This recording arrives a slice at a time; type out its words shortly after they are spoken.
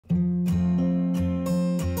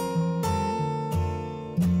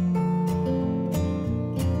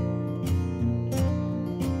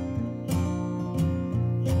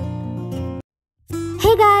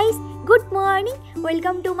Morning,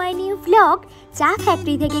 welcome to my new blog. চা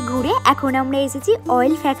factory থেকে ঘুরে এখন আমরা এসেছি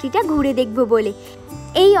অয়েল ফ্যাক্টরিটা ঘুরে দেখব বলে।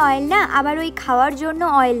 এই অয়েল না আবার ওই খাওয়ার জন্য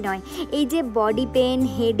অয়েল নয়, এই যে বডি পেন,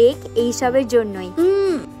 হেডেক এইসবের জন্যই।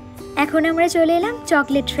 এখন আমরা চলে এলাম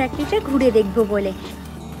চকলেট ফ্যাক্টরিটা ঘুরে দেখব বলে।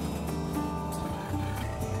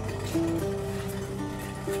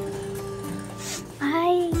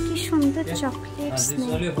 হাই, কি সুন্দর chocolate. This is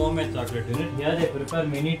only homemade chocolate unit. Here they prepare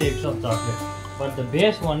many types of chocolate. But the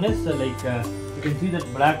base one is you can see that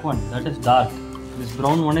black one, that is dark. This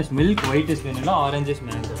brown one is milk, white is vanilla, orange is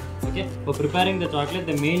mango. Okay. For preparing the chocolate,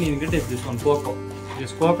 the main ingredient is this one, cocoa.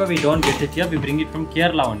 This cocoa we don't get it here, we bring it from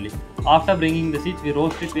Kerala only. After bringing the seeds, we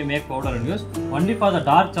roast it, we make powder and use. Only for the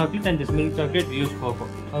dark chocolate and this milk chocolate, we use cocoa.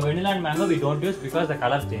 For vanilla and mango, we don't use because the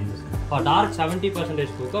color changes. For dark, 70%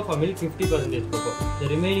 cocoa. For milk, 50% cocoa. The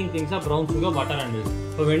remaining things are brown sugar, butter and milk.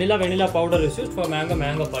 For vanilla powder is used. For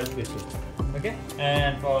mango pulp is used. Okay,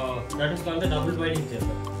 and for that is called the double boiling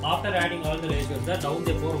chamber. After adding all the ratios, down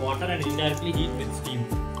they pour water and indirectly heat with steam.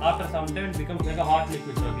 After some time, it becomes like a hot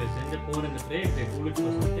liquid chocolate. Then they pour in the tray. If they cool it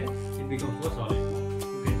for some time, it becomes so solid.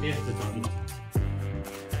 You can taste the chocolate.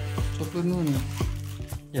 Chocolate no?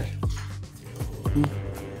 Yes.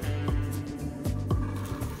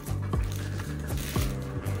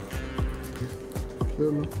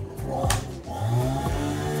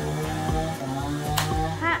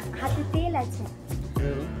 হ্যাঁ, হাতে তেল আছে।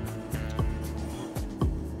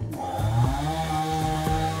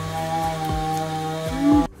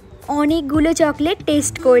 অনেকগুলো chocolate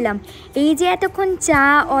test করলাম। এই যে এতক্ষণ চা,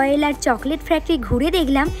 অয়েল আর চকলেট ফ্যাক্টরি ঘুরে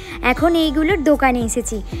দেখলাম, এখন এইগুলোর দোকানে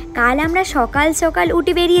এসেছি। কাল আমরা সকাল সকাল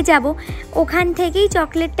উঠে বেরিয়ে যাব, ওখান থেকেই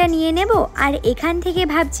চকলেটটা নিয়ে নেব আর এখান থেকে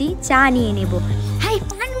ভাবছি চা নিয়ে নেব। হাই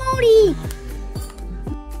পানমৌরি,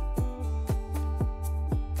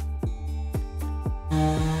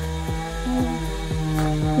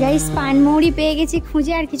 গাইস পানমৌরি পেয়ে গেছি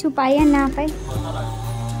খুঁজে, আর কিছু পাই আর না পাই।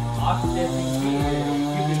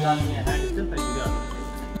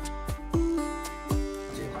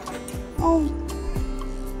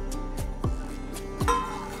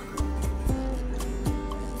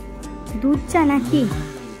 দুধ চা নাকি?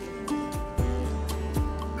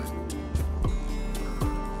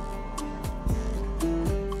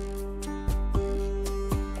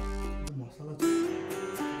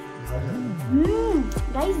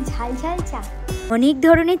 গাইস ঝাল ঝাল চা। অনেক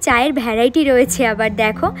ধরনের চায়ের ভ্যারাইটি রয়েছে। আবার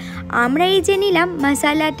দেখো, আমরা এই যে নিলাম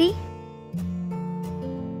মশালা টি।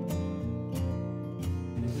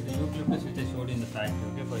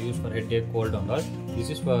 For headache, cold and all. This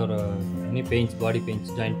is for any pains, body pains,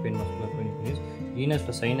 joint pain, muscular pain. Ena is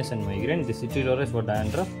for sinus and migraine. The citronella is for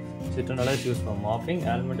dandruff. Citronella is used for mopping.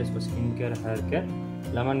 Almond is for skin care, hair care.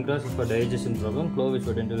 Lemongrass is for digestion problem. Clove is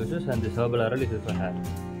for dental issues, and this herbal oil is for hair.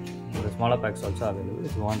 So the smaller packs also available.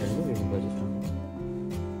 If you want any, you can purchase one.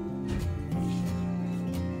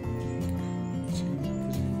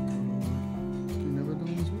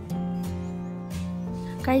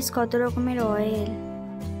 Guys কত রকমের oil.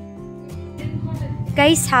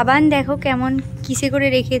 Guys সাবান দেখো কেমন কিসে করে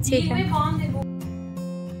রেখেছে এখানে।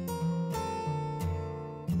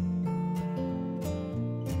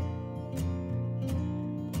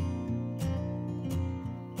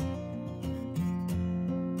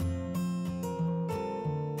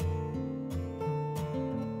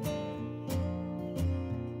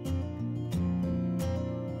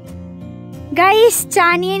 Guys চা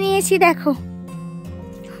নিয়ে নিয়েছি দেখো।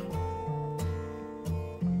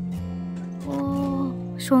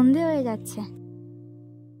 সন্ধে হয়ে যাচ্ছে।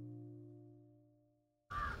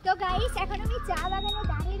 তো গাইস এখন আমি চা বাগানে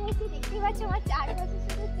দাঁড়িয়ে রয়েছি, দেখতে পাচ্ছ আমার চারপাশে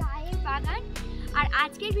শুধু চায়ের বাগান। আর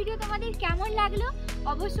আজকের ভিডিও তোমাদের কেমন লাগলো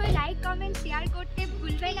অবশ্যই লাইক, কমেন্ট, শেয়ার করতে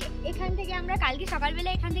ভুলবে না। এখান থেকে আমরা কালকে সকালবেলা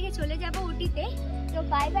এখান থেকে চলে যাব উটিতে। তো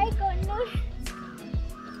বাই বাই কুন্নুর।